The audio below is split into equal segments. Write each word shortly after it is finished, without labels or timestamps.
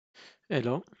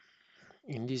Hello,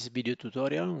 in this video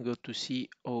tutorial I'm going to see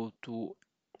how to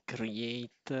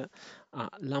create a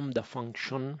Lambda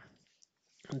function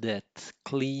that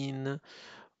clean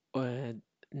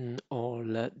all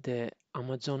the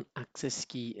Amazon access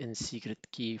key and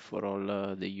secret key for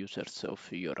all the users of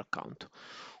your account.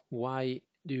 Why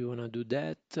do you want to do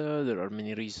that? There are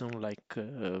many reasons like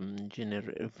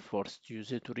force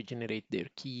user to regenerate their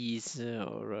keys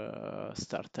or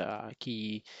start a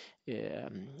key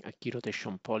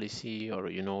rotation policy, or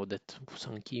you know that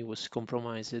some key was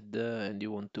compromised and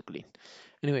you want to clean.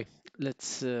 Anyway,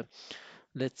 let's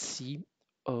see.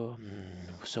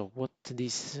 So what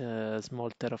this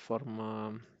small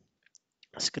Terraform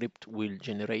script will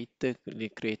generate, we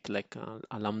create like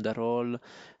a lambda role,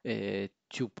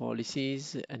 two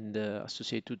policies and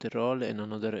associate to the role,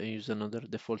 and use another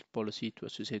default policy to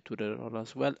associate to the role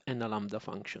as well, and a lambda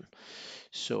function.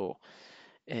 So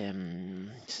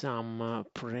some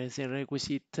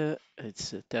prerequisite,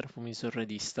 it's Terraform is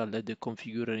already installed,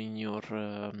 configured in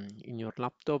your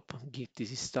laptop. Git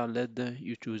is installed.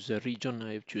 You choose a region.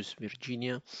 I choose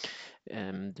Virginia,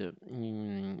 and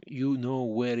you know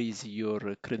where is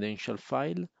your credential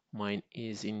file. Mine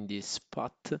is in this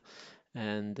spot,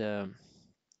 and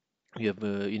you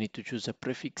need to choose a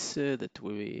prefix that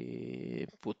we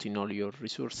put in all your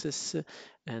resources,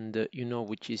 and you know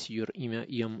which is your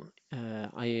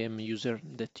IAM user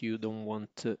that you don't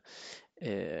want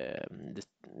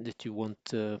that you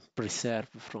want preserve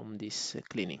from this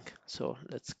cleaning. So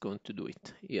let's go to do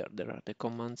it. Here there are the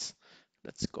commands.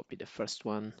 Let's copy the first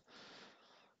one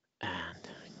and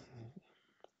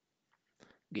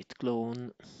git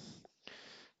clone.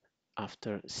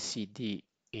 After cd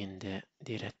in the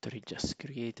directory just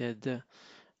created,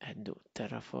 and do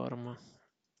terraform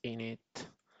init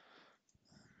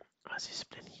as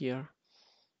explained here,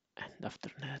 and after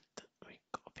that we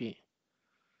copy.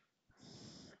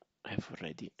 I've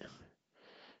already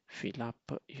fill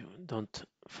up. You don't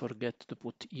forget to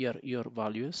put here your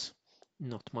values,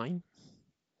 not mine.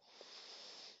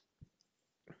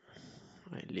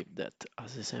 I leave that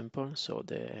as a sample, so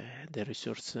the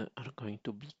resources are going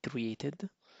to be created,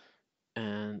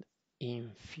 and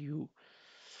in few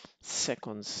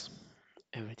seconds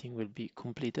everything will be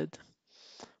completed.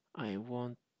 I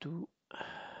want to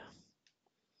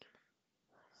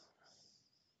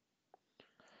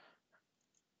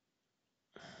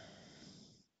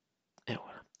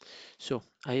so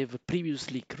I have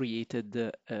previously created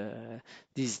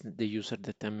this the user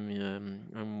that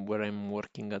where I'm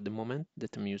working at the moment,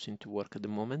 that I'm using to work at the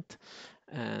moment,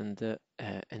 and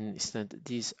instead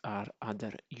these are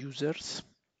other users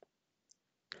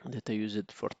that I use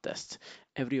it for tests.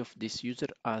 Every of these user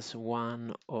has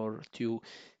one or two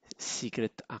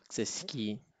secret access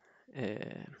key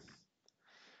uh,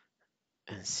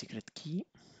 and secret key,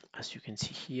 as you can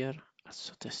see here,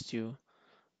 as test you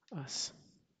as.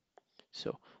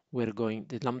 So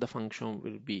the lambda function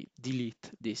will be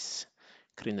delete this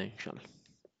credential.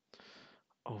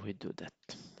 Oh, we do that.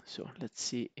 So let's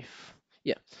see if,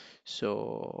 yeah,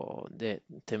 so the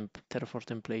Terraform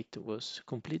template was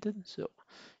completed. So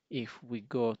if we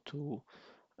go to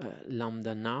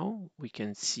lambda now, we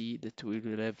can see that we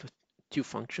will have two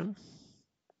functions.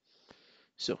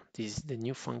 So this is the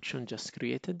new function just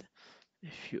created.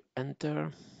 If you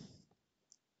enter,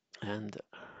 and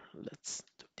let's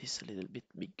do this a little bit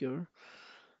bigger.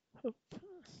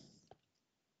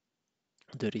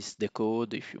 There is the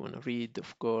code if you want to read,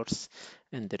 of course,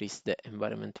 and there is the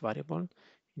environment variable. In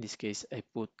this case, I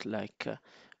put like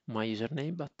my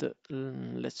username, but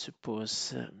let's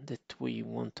suppose that we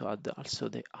want to add also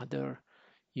the other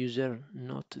user,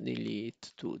 not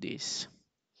delete to this,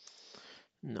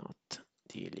 not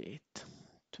delete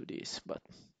to this, but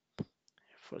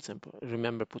for example,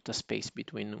 remember, put a space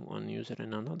between one user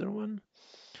and another one,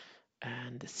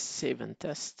 and save and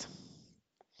test.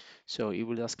 So it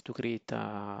will ask to create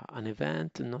an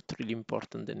event, not really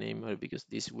important the name because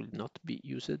this will not be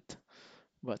used,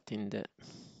 but in the,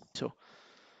 so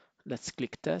let's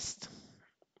click test,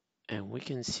 and we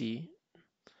can see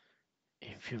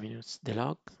in a few minutes the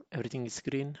log, everything is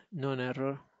green, no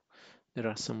error. There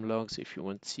are some logs if you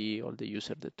want to see all the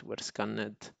users that were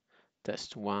scanned,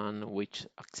 test one, which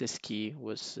access key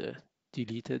was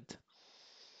deleted.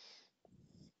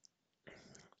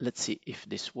 Let's see if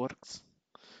this works.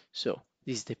 So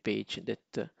this is the page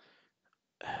that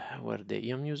where the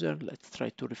IAM user. Let's try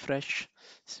to refresh.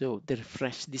 So the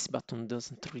refresh, this button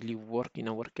doesn't really work in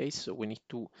our case, so we need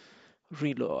to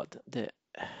reload the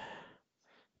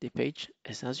page.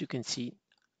 As you can see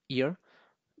here,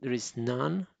 there is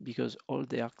none because all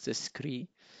the access key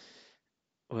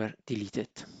were deleted.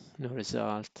 No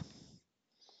result.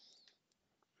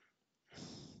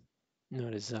 no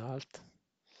result.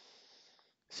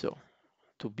 So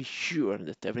to be sure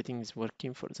that everything is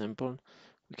working, for example,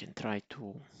 we can try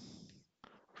to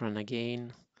run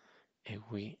again and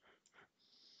we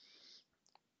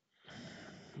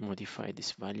modify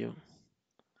this value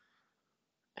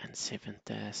and save and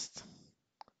test.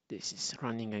 This is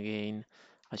running again.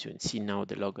 As you can see now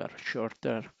the log are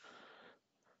shorter,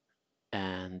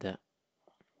 and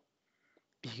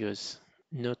because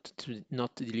not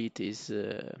delete is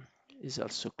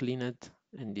also cleaned,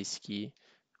 and this key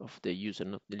of the user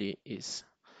not delete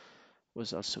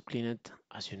was also cleaned.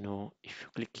 As you know, if you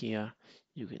click here,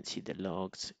 you can see the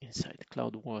logs inside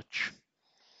CloudWatch.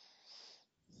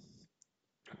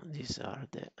 These are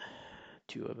the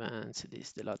two events. This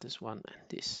is the latest one, and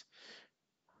this.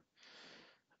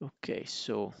 Okay,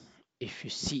 so if you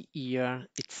see here,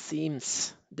 it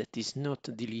seems that is not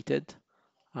deleted.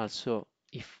 Also,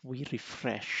 if we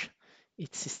refresh,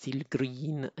 it's still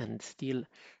green and still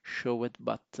show it,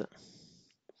 but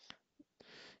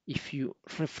if you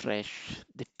refresh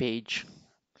the page,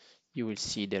 you will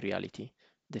see the reality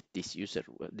that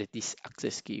this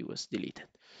access key was deleted.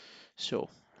 So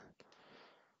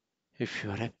if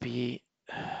you are happy,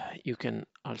 you can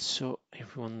also,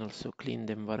 if you want also clean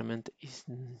the environment, is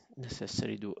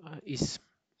necessary to is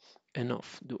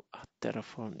enough do a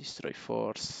terraform destroy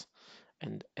force,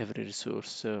 and every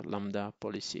resource lambda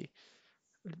policy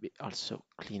will be also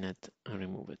cleaned and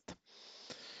removed.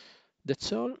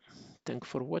 That's all. Thanks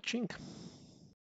for watching.